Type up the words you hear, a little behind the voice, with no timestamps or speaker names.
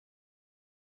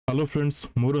Hello friends,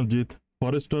 मु Ranjit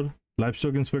forester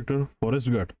livestock inspector forest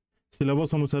guard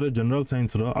syllabus अनुसार general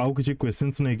science रो आउ किछि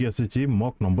क्वेश्चंस नै कि आसी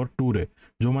मॉक नंबर 2 रे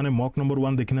जो माने मॉक नंबर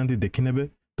 1 देखिना देखि नेबे।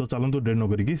 तो चलंतु डेट न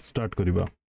करिकि स्टार्ट करिबा।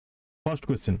 First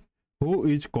question, who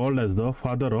is called as the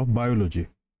father of biology?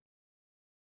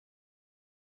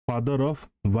 Father of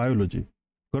biology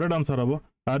correct answer हबो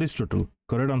एरिस्टोटल।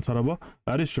 करेक्ट आंसर हबो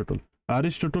एरिस्टोटल।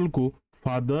 एरिस्टोटल को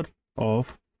फादर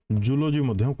ऑफ जूलॉजी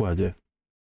मध्य कहा जाए।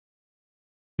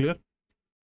 क्लियर।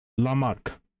 लामार्क,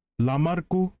 लामार्क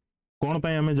को कौन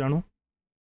पाई हमें जानू?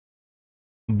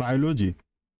 बायोलॉजी,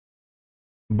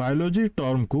 बायोलॉजी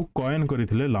टर्म को कॉइन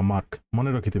करथिले लामार्क, मन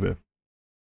रखिथिबे।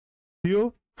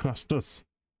 थियोफ्रास्टस,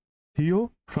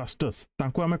 थियोफ्रास्टस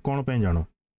तांको हमें कौन पाई जानू?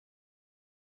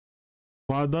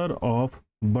 Father of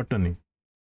botany,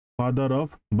 father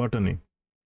of botany.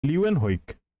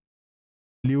 ल्यूवेनहोइक,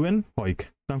 ल्यूवेनहोइक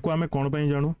तांको हमें कौन पाई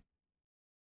जानू?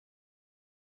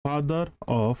 Father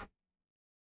of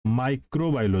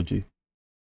microbiology,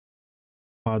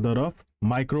 father of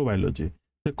microbiology.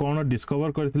 से कौन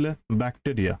डिस्कवर करथिले?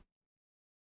 बैक्टीरिया।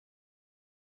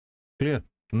 क्लियर।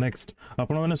 नेक्स्ट,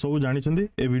 आपण माने सब जानि छथि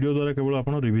ए वीडियो द्वारा केवल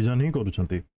आपण रिवीजन ही करू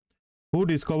छथि। Who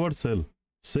discovered cell?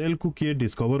 सेल को किए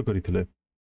डिस्कवर करथिले?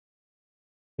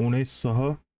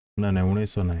 1900 ना ना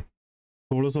 1900 ना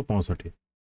 1665,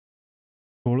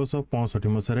 1665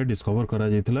 मसारे डिस्कवर करा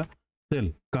जायतिला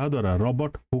सेल। का द्वारा?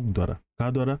 रॉबर्ट हुक द्वारा। का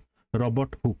द्वारा?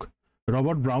 Robert Hooke.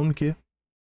 रॉबर्ट ब्राउन किए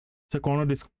से कौन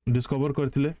डिस्कवर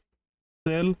करथिले?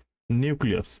 Cell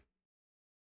nucleus,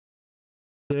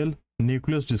 cell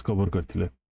nucleus discover करथिले।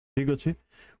 ठीक अछि।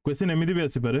 क्वेश्चन एमिति भी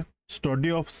आसी पारे, स्टडी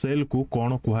ऑफ सेल को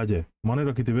कौन कहा जाए? मन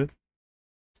रखिथिबे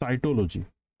साइटोलॉजी।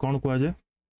 कौन कहा जाए?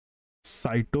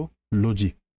 साइटोलॉजी।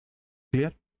 क्लियर।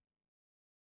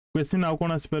 क्वेश्चन आउ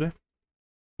कौन आसी पारे?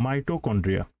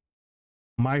 माइटोकॉन्ड्रिया,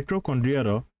 माइटोकॉन्ड्रिया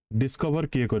रो डिस्कवर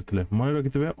किए करथिले? मन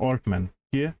रखिथिबे ऑल्टमैन।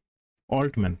 किए?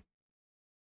 ऑल्टमैन।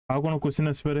 आउ कौन क्वेश्चन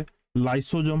आसी पारे?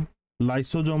 लाइसोजोम,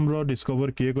 लाइसोजोम रो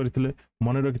डिस्कवर किए करथिले?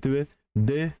 मन रखिथिबे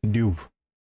दे ड्यूव,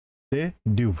 दे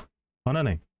ड्यूव है ना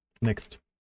नहीं। Next,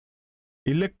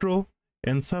 electro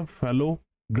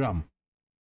एन्सेफेलोग्राम,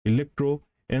 electro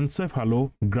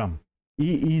एन्सेफेलोग्राम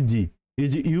EEG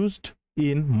is used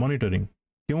in monitoring.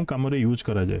 क्यों काम रे यूज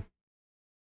करा जाए?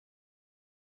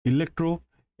 Electro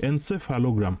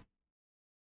एन्सेफेलोग्राम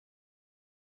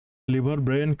liver,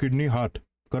 brain, kidney, heart.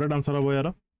 Correct answer हो यार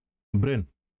ब्रेन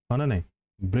है ना नहीं,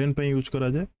 ब्रेन पे यूज करा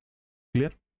जाए।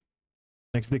 क्लियर।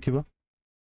 नेक्स्ट देखिबा,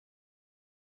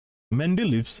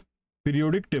 मेंडेलिव्स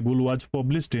periodic table was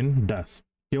published in dash.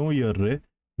 क्यों ईयर रे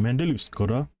मेंडेलिव्स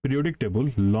करा पीरियोडिक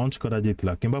टेबल लॉन्च करा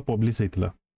जायतिला किबा पब्लिश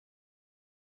हेतिला?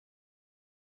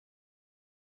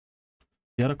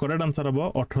 यार करेक्ट आंसर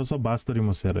हबो 1872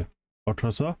 मसिया रे।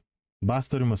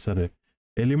 1872 मसिया रे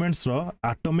एलिमेंट्स रो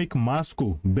एटॉमिक मास को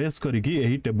बेस करिकि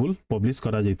एही टेबल पब्लिश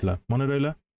करा जायतिला। मन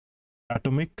रहला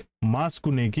एटॉमिक मास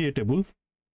को नेकी ए टेबल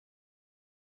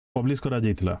पब्लिश करा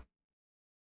जायतिला।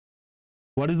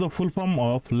 What is the full form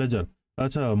of laser?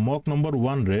 अच्छा, मॉक नंबर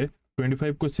 1 रे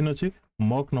 25 क्वेश्चन अछि,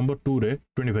 मॉक नंबर 2 रे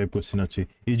 25 क्वेश्चन अछि।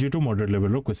 Easy to moderate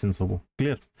level row question सब।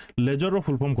 Clear. Laser row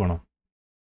full form cone?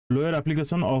 Lower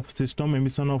application of system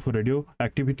emission of radio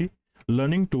activity,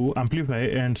 learning to amplify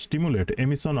and stimulate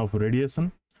emission of radiation,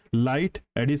 light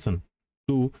addition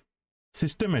to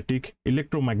systematic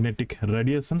electromagnetic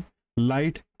radiation,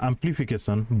 light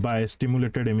amplification by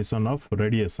stimulated emission of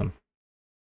radiation।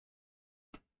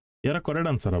 यार correct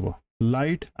answer हबो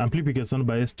light amplification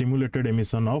by stimulated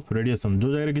emission of radiation.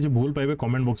 जो जगह किसी भूल पाइबे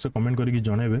comment box में comment करके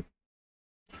जणेबे।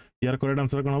 यार करेक्ट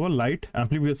आंसर कोन हबो? Light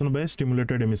amplification by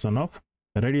stimulated emission of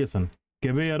radiation.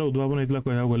 केबे यार उद्भावन हेतला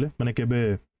कहया गले माने केबे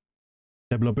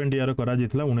डेवलपमेंट यार करा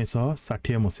जितला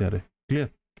 1960 मसिया रे। Clear.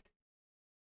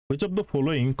 Which of the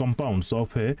following compounds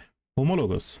of A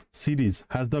homologous series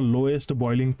has the lowest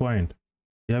boiling point?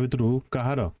 या भितरु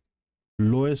कहार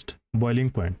lowest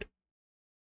boiling point?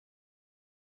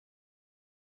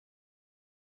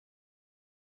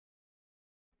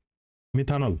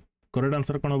 Methanol. Correct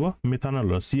answer कोन हबो?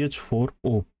 Methanol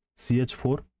CH4O,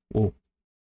 CH4O।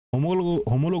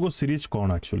 Homologous series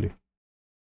कौन एक्चुअली?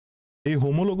 ए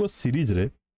होमोलोगस सीरीज रे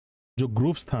जो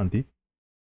ग्रुप्स थांती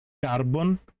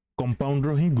कार्बन कंपाउंड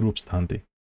रो ही groups थांती।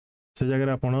 से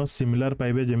जगह आपण similar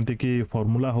पाइबे, जेमति कि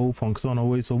फार्मूला हो, फंक्शन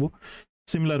हो, ए सब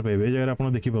सिमिलर पाइबे। ए जगह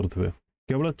आपण देखि परथबे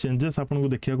केवल चेंजेस आपण को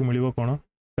देखिया को मिलिबो कोन?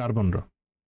 कार्बन रो।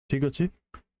 ठीक अछि।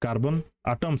 कार्बन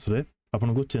एटम्स रे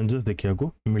आपण को चेंजेस देखिया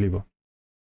को मिलिबो।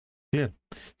 क्लियर।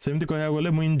 सेमति कहया गले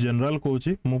मु इन जनरल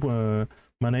कहूची, मु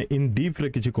माने इन डीप रे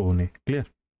किछि कहूनी। Clear.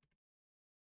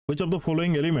 Which of the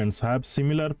following elements have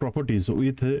similar properties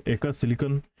with eka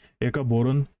silicon, eka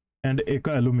boron and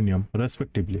eka aluminum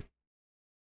respectively?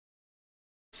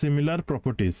 Similar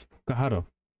properties Kahar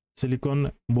silicon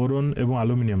boron एवं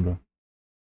एल्युमिनियम रो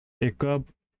एक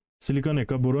सिलिकॉन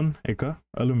एक बोरोन एक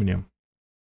aluminium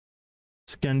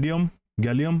scandium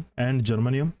gallium and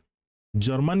germanium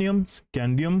germanium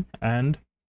scandium and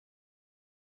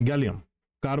gallium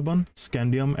carbon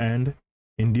scandium and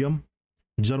indium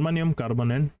germanium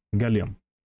carbon and gallium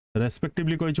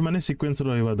respectively कहि माने sequence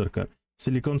रहइबा दरकार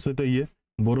silicon सहित ये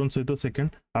boron सहित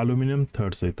सेकंड एल्युमिनियम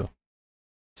थर्ड सहित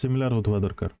सिमिलर होथवा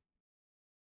दरकार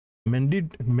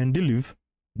मेंडेलीव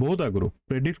बहुत आगु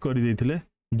प्रेडिक्ट कर देथिले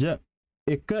जे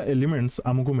एका एलिमेंट्स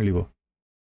आमको मिलिबो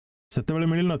सेते बेले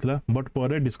मिल नथला बट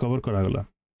परे डिस्कवर करा गला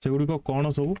सेगुडी को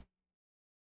कोन सब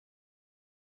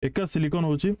एका सिलिकॉन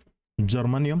होची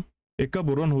जर्मेनियम एका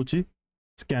बोरोन होची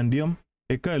स्कैंडियम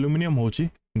एका एल्युमिनियम होची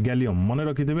गैलियम मन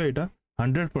रखिथिबे एटा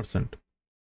 100%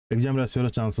 एग्जाम रे आसीर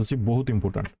चांस अछि बहुत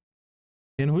important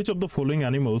in which of the following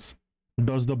animals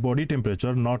does the body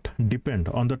temperature not depend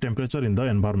on the temperature in the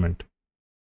environment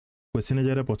question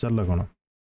जरे पचारला कोन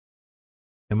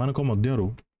एमान को मध्यरु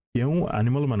केउ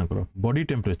एनिमल मानकर बॉडी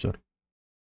टेम्परेचर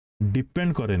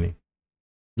डिपेंड करेनी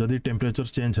जदि टेम्परेचर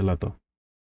चेंज हला तो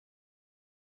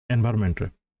एनवायरनमेंट रे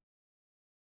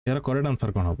यार करेक्ट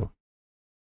आंसर कोन हबो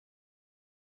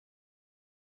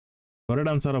करेक्ट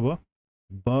आंसर हबो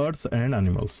बर्ड्स एंड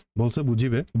एनिमल्स भल से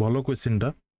बुझीबे भलो क्वेश्चन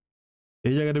टा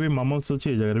ए जगह भी मामल्स अच्छी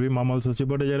ए जगह भी मामल्स अच्छी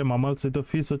बट ए जगह मामल्स सहित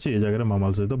फिश अच्छी ए जगह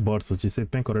मामल्स सहित बर्ड्स अच्छी से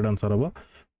करेक्ट आंसर हबो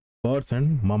birds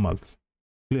and mammals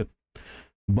clear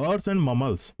birds and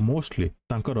mammals mostly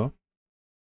तांकर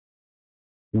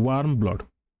वार्म ब्लड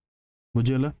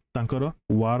बुझियला तांकर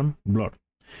वार्म ब्लड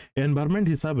एनवायरनमेंट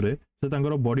हिसाब रे से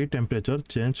तांकर बॉडी टेम्परेचर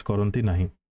चेंज करंती नाही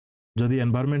जदि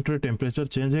एनवायरनमेंट रे टेम्परेचर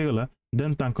चेंज हे गला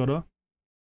देन तांकर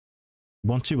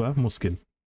बंचिबा मुश्किल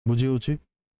बुझी होची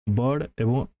बर्ड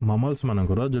एवं मामल्स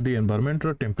मानकर जदि एनवायरनमेंट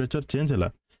रो टेम्परेचर चेंज हला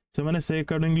से माने से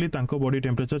अकॉर्डिंगली तांको बॉडी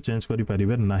टेम्परेचर चेंज करि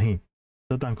परिबे नाही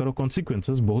तो तांकर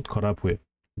कॉन्सिक्वेंसेस बहुत खराब हुए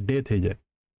डेथ हे जाए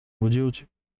बुझी होची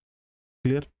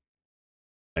clear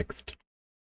next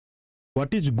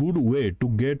what is good way to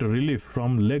get relief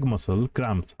from leg muscle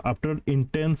cramps after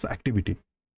intense activity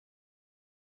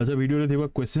अच्छा वीडियो रे थिबा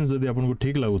क्वेश्चंस जदि आपन को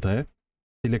ठीक लागु थाए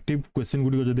सिलेक्टिव क्वेश्चन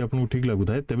गुडी को जदि आपन को ठीक लागु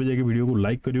थाए तबे जाके वीडियो को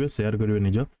लाइक करिवे शेयर करिवे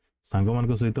निज सांग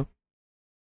मान सहित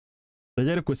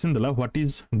तजार क्वेश्चन दला what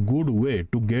is good way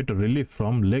to get relief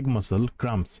from leg muscle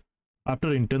cramps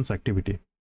after intense activity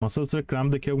muscle से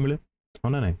क्रैम्प देखिया मिले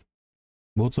होना नहीं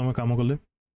बहुत समय काम कले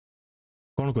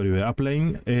कौन करिवे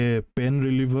applying A pain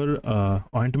reliever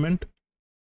ointment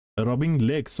rubbing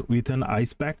legs with an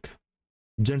ice pack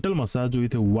gentle massage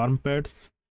with warm pads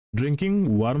drinking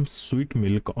warm sweet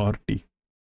milk और टी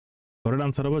करेक्ट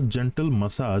आंसर अब gentle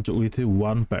massage with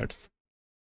warm pads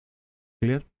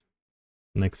clear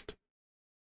next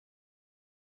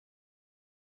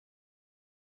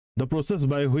the process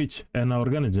by which an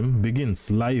organism begins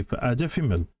life as a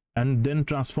female and then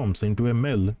transforms into a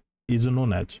male is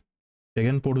known as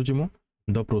again पढुची मु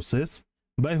the process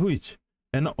by which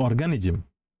an organism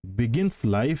begins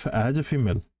life as a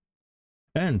female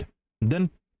and then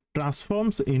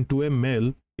transforms into a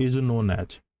male is known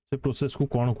as से process को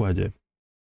कौन कहा जाए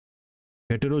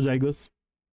heterozygous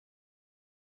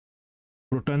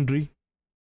प्रोटोन्ड्री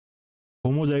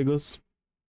homozygous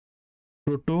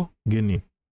प्रोटोगेनी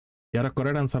यार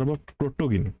correct answer हम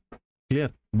प्रोटोगेनी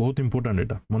clear बहुत important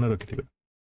एटा मन रखिथिबे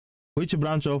which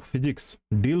branch of physics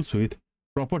deals with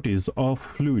properties of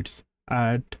fluids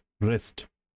at rest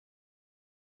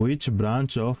which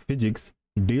branch of physics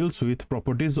deals with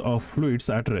properties of fluids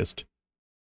at rest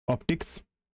optics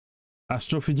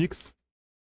astrophysics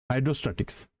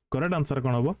hydrostatics correct answer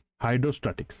कौन हम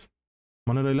hydrostatics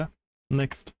मन रहा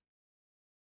next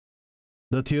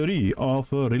The theory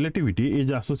of relativity is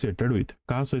associated with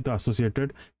कहा सहित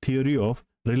associated theory of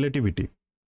relativity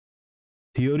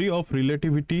theory of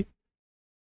relativity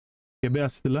केबे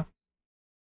आस्तिला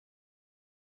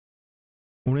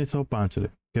 1905 रे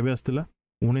केबे आस्तिला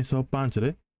 1905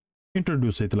 रे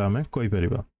इंट्रोड्यूस हेतला हमें कोइ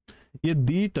परिबा ये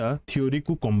दीटा थियोरी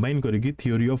को कंबाइन करिकी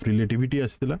थियोरी ऑफ रिलेटिविटी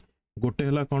आस्तिला गोटे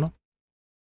हला कोन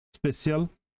स्पेशल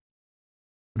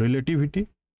रिलेटिविटी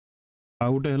आ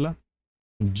गोटे हला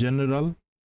general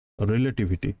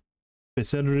relativity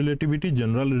special relativity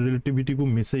general relativity को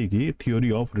मिसई की थियोरी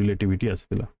ऑफ रिलेटिविटी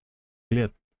आस्तिला क्लियर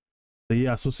तो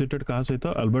ये एसोसिएटेड कहा सहित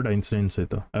अल्बर्ट आइंस्टाइन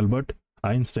सहित अल्बर्ट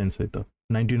आइंस्टाइन सहित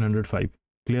 1905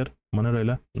 क्लियर मन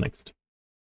रहला next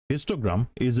histogram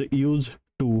is used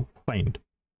to find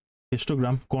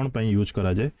histogram कौन पे यूज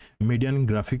करा जाए median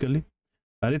graphically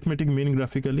arithmetic mean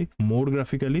graphically mode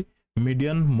graphically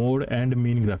median mode and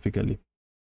mean graphically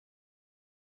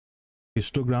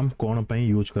histogram कौन पे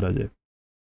यूज करा जाए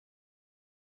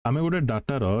आमे गोटे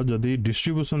डाटार जदि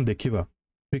डिस्ट्रीब्यूशन देखिबा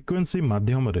फ्रिक्वेंसी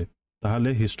माध्यम रे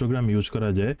ताहले हिस्टोग्राम यूज करा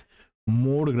जाए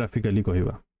मोड ग्राफिकली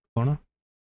कहवा कौन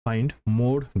find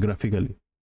mode graphically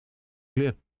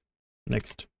clear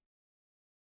next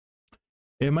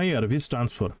MIRV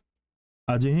stands for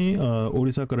आज ही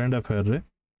ओडिशा करंट अफेयर रे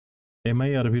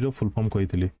MIRV रो फुल फॉर्म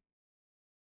कही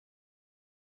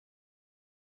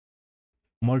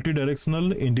multi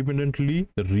directional independently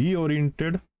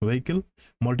रीओरिएंटेड vehicle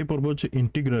multipurpose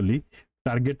integrally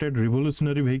targeted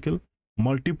revolutionary vehicle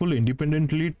multiple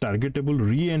independently targetable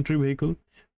re-entry vehicle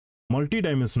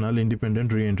multi-dimensional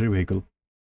independent re-entry vehicle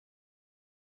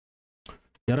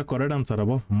यार correct answer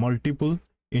हम multiple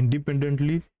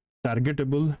independently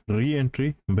targetable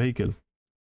re-entry vehicle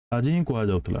आज ही कहा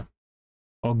जाउतला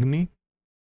अग्नि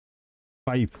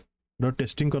 5 रो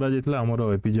testing करा जायतला हमर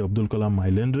APJ Abdul Kalam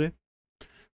island रे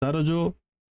तार जो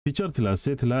फीचर थिला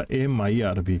से थिला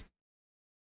MIRV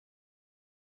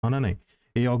हां ना नहीं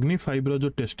ए अग्नि 5 रो जो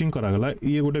टेस्टिंग करा गला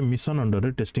ये गोटे मिशन अंडर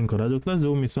रे टेस्टिंग करा जोतला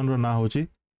जो मिशन रो ना होची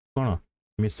कोन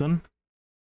मिशन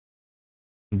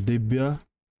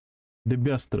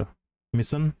दिव्यास्त्र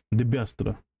मिशन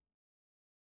दिव्यास्त्र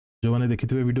जो माने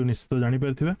देखिथिबे वीडियो निश्चित जानि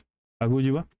परथिबे आगु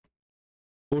जीवा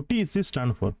OTEC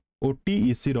stand for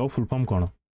OTEC row full form cone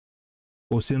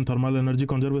ocean thermal energy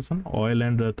conservation oil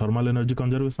and thermal energy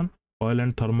conservation oil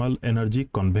and thermal energy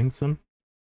convention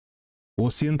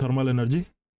ocean thermal energy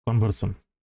conversion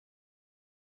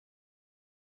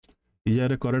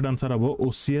यार करेक्ट आंसर हम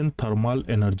ocean thermal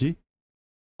energy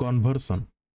conversion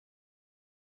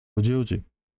बुझी होची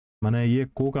माने ये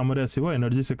को काम रे आसीबो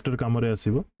energy sector काम रे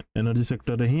आसीबो एनर्जी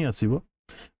सेक्टर रे ही आसीबो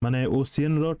माने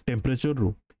ओशियन रो टेम्परेचर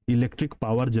रो इलेक्ट्रिक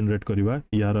पावर जनरेट करबा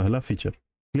यार हला feature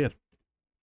clear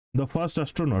the first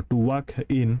astronaut to walk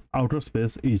in outer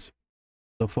space is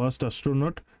the first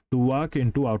astronaut to walk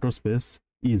into outer space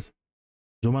is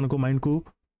जो मान को माइंड को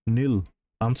नील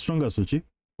आर्मस्ट्रांग आसुची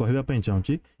कहबा पई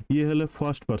चाहूची ये हेले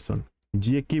फर्स्ट पर्सन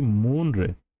जे कि मून रे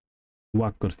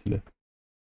वॉक करथिले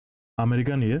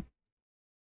अमेरिकन ये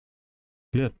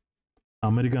क्लियर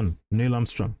अमेरिकन नील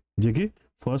आर्मस्ट्रांग जे कि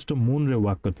फर्स्ट मून रे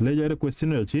वॉक करथिले जारे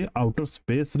क्वेश्चन रे अछि आउटर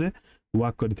स्पेस रे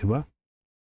वॉक करथिबा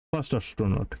फर्स्ट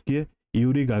एस्ट्रोनॉट के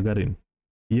यूरी गागारिन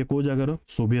ये को जगार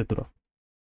सोवियत रो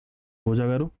को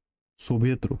जगार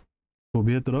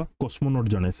सोवियत रो कॉस्मोनॉट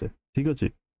जने से ठीक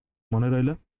अछि मने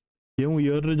रहला केउ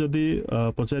ईयर रे जदी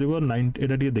पचारिबो 9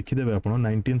 एटा टिके देखि देबे आपण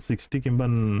 1960 किंबा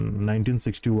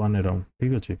 1961 अराउंड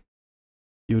ठीक अछि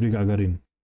यूरी गागारिन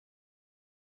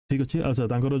ठीक अछि अच्छा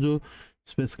तांकर जो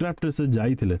स्पेसक्राफ्ट से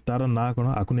जाइथिले तार ना कोन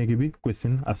आकु ने कि भी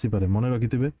क्वेश्चन आसी पारे मने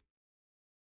रखिथिबे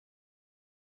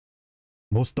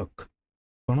भोस्तक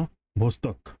कोन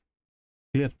भोस्तक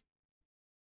clear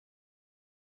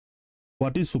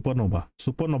what is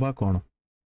supernova cone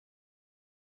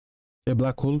A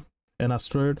black hole an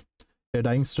asteroid, a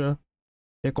dying star,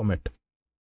 a comet.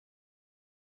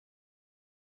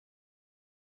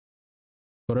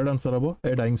 Correct answer हबो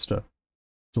a dying star.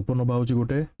 सुपरनोवा होची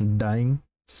गोटे डाइंग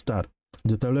स्टार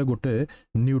जेतेबेले गोटे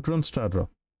न्यूट्रॉन स्टार रो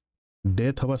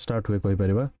डेथ हवा स्टार्ट हुए कहि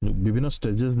परिबा विभिन्न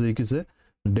स्टेजेस देखि से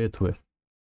डेथ हुए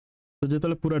तो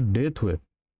जेतेबेले पूरा डेथ हुए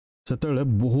सेतेबेले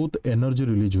बहुत एनर्जी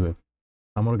रिलीज हुए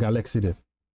हमर गैलेक्सी रे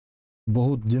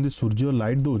बहुत जेंति सूर्य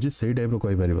लाइट दोची सेही टाइप रो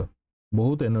कहि परिबा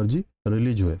बहुत एनर्जी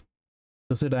रिलीज हुए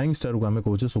तो से डाइंग स्टार को हमें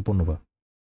कहूचे सुपरनोवा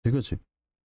ठीक अछि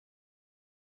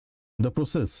the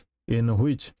process in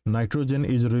which nitrogen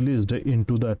is released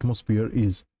into the atmosphere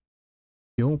is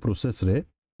क्यों प्रोसेस रे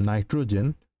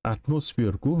नाइट्रोजन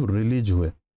एटमॉस्फेयर को रिलीज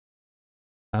हुए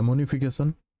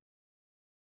ammonification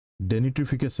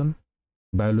डेनिट्रिफिकेशन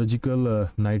biological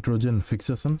nitrogen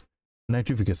fixation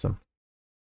nitrification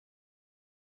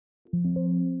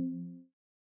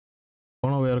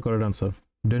कौन हो यार करेक्ट आंसर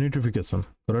डेनिट्रिफिकेशन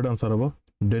करेक्ट आंसर हबो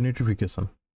डेनिट्रिफिकेशन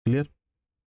clear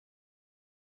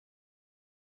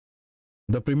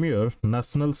the premiere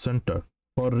national centre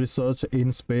for research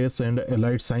in space and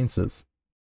allied sciences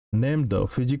named the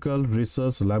physical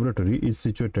research laboratory is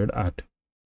situated at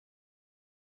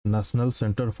national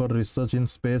centre for research in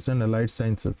space and allied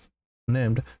sciences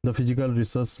named the physical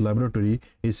research laboratory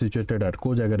is situated at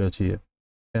को जगह रे अछि ये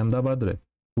अहमदाबाद रे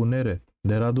पुणे रे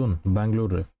देहरादून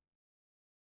बेंगलुरु रे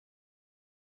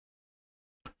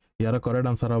यार correct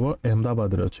answer हम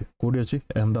अहमदाबाद रे अछि कोडी अछि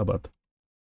अहमदाबाद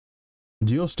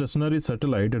जियो stationery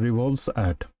satellite revolves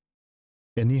at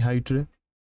any height रे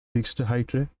फिक्स्ड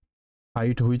हाइट रे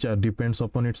height which depends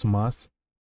upon its mass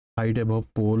height above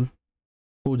पोल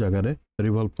को जगह रे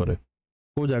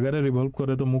रिवॉल्व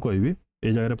करे तो मु कहबी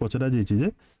ए जगह रे पचरा जाइछि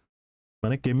जे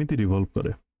माने केमिति रिवॉल्व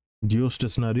करे जियो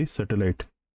स्टेशनरी सैटेलाइट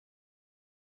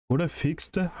गोटे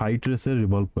फिक्स्ड हाइट रे से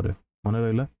रिवॉल्व करे माने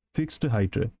रहला फिक्स्ड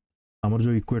हाइट रे हमर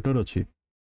जो इक्वेटर अछि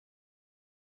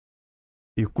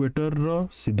इक्वेटर रो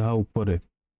सीधा ऊपर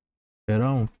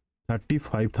अराउंड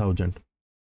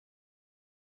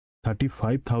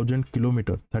 35,000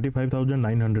 किलोमीटर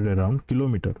 35,900 अराउंड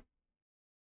किलोमीटर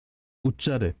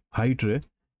उच्चा रे हाइट रे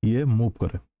ये मूव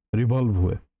करे रिवॉल्व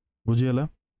हुए बुझीगला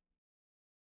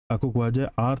आपको कहा जाए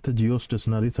अर्थ जियो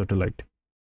स्टेशनरी सैटेलाइट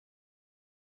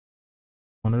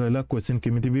मन रहा क्वेश्चन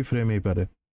केमिति भी फ्रेम हो पारे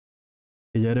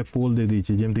ये पोल दे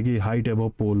दीची जेमती कि हाइट एबव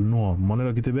पोल नुह मन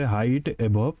रखिथे हाइट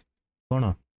एबव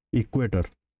कौन equator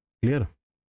clear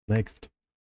next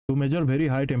to measure very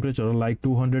high temperature like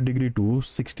 200 degree to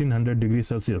 1600 degree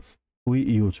Celsius we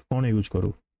use कौन यूज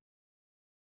करूँ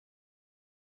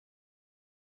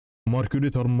mercury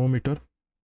thermometer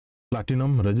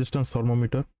platinum resistance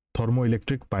thermometer thermo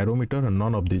electric pyrometer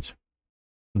none of this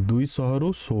 200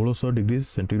 रु 1600 degree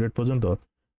centigrade पर्यंत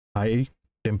high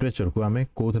temperature को आम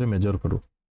कौन major करूँ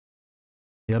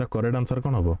यार correct answer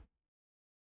कौन हम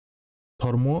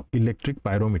थर्मो इलेक्ट्रिक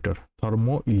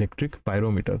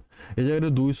पायरोमीटर ए जगह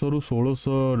 200 रु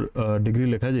 1600 डिग्री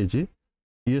लिखा जाइए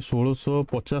ये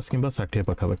 1650 कि 60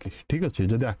 पाखापाखि ठीक अच्छे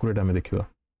जब आकुरेट आम देखा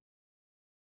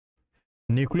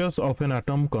nucleus of an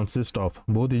atom consist of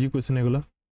बहुत इजी क्वेश्चन है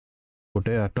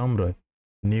गोटे एटम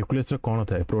न्यूक्लियस कौन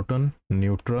थाए proton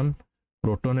neutron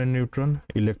proton and neutron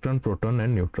electron proton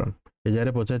and neutron ये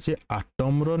जगह पचार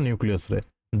एटम रो न्यूक्लियस रे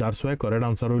that's why correct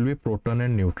answer will be proton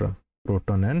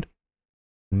and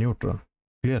neutron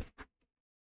clear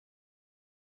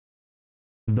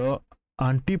the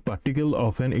antiparticle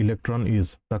of an electron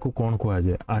is ताको कौन कहा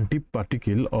जाए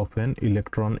antiparticle of an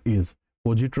electron is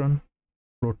positron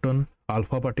proton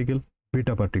alpha particle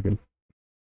beta particle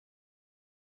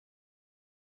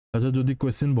अच्छा जदि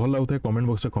question भल लगुता है कमेंट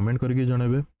बॉक्स में कमेंट करके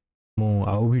जनइबे मु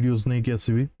आउ वीडियोस नहीं कि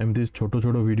आसीबी एमती छोट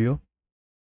छोट video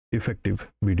effective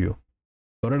video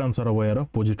correct answer हम यार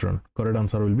positron correct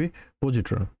answer will be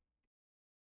positron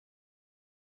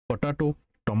potato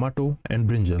tomato and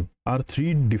brinjal are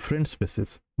three different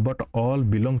species but all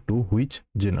belong to which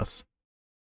genus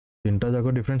तीनटा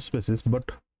जाक different species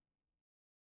but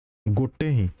गोटे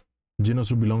ही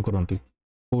जीनस बिलोंग करती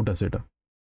कोटा सेटा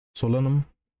सोलानम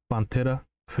पांथेरा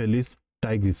फेलिस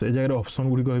टाइग्रिस ए जगह option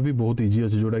गुडी कहबी बहुत इजी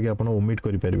अछि जोटा कि आपण ओमिट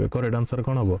करि परिबे करेक्ट आंसर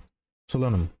कोन हबो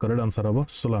सोलानम करेक्ट आंसर हबो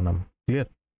solanum clear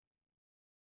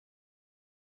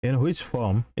in which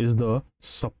form is the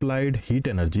supplied heat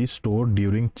energy stored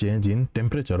during change in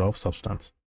temperature of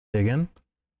substance again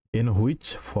in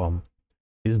which form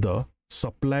is the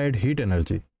supplied heat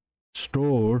energy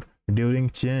stored during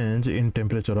change in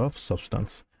temperature of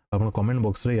substance upon comment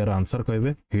box रे यार answer कहबे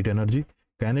heat energy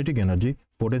kinetic energy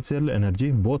potential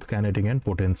energy both kinetic and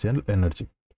potential energy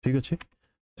ठीक अछि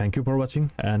thank you for watching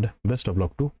and best of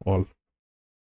luck to all